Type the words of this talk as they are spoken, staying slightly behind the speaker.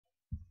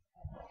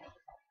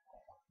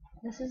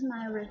This is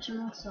my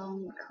original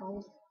song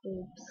called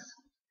Boobs.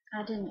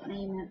 I didn't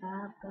name it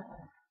that, but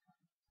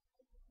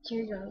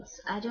here goes.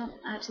 I don't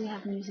actually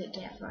have music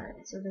yet for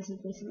it, so this is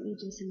basically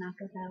just an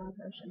acapella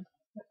version.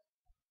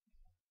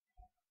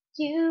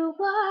 You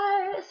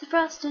were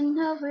thrusting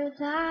over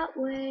that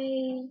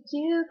way.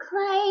 You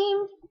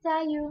claimed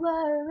that you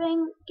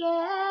weren't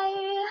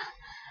gay,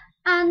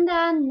 and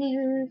I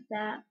knew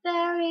that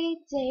very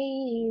day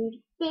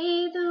you'd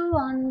be the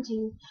one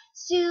to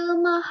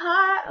steal my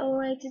heart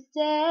away.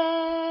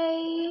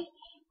 Today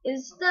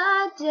is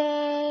the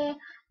day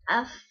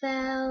I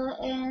fell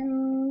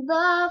in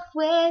love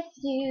with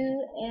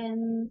you,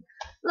 in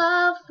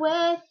love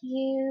with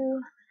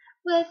you,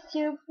 with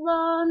your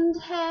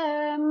blonde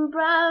hair and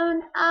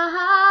brown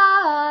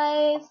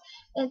eyes.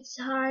 It's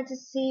hard to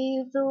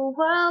see the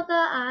world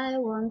that I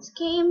once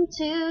came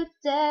to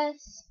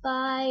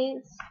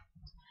despise.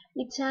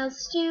 You tell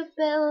stupid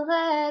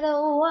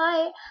little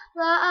white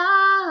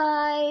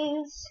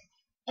lies.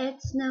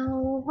 It's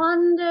no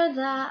wonder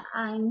that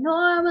I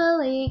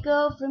normally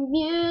go for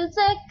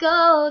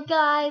musical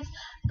guys,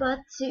 but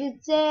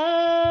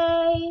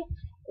today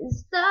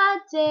is the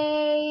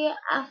day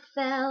I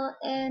fell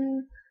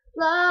in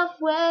love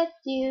with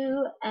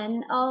you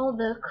and all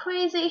the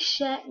crazy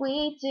shit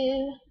we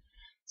do.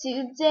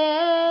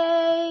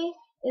 Today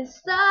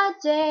is the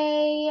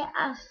day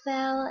I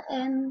fell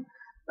in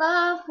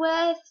love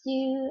with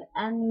you,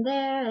 and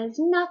there is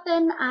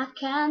nothing I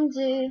can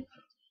do.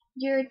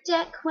 You're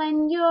dick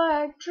when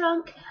you're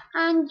drunk,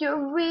 and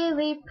you're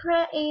really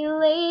pretty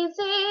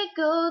lazy.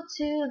 Go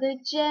to the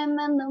gym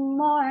in the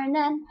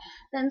morning,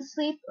 then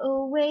sleep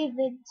away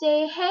the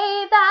day.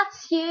 Hey,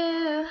 that's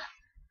you.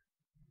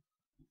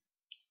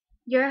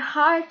 You're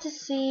hard to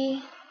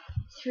see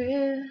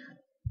through.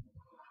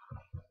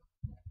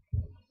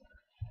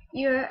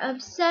 You're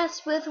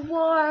obsessed with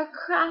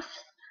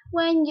Warcraft.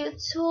 When you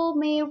told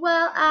me,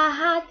 well, I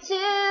had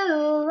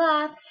to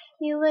laugh.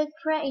 You look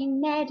pretty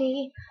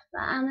nerdy,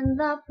 but I'm in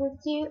love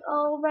with you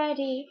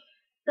already.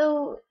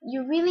 Though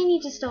you really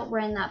need to stop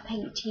wearing that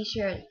pink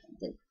t-shirt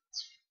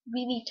that's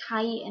really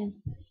tight,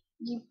 and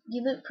you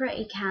look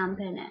pretty camp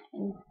in it,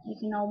 and you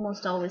can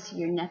almost always see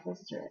your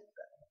nipples through it.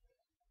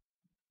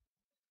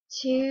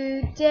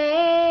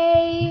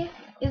 Today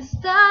is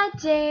the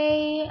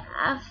day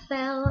I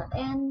fell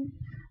in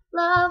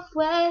love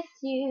with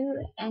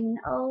you and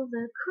all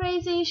the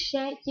crazy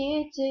shit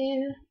you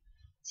do.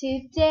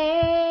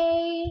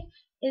 Today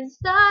is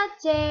the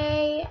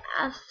day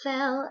I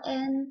fell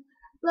in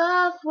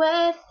love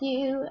with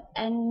you,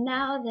 and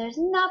now there's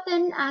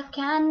nothing I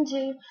can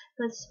do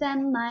but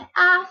spend my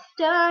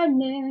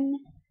afternoon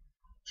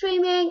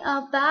dreaming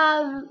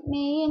about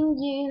me and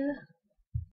you.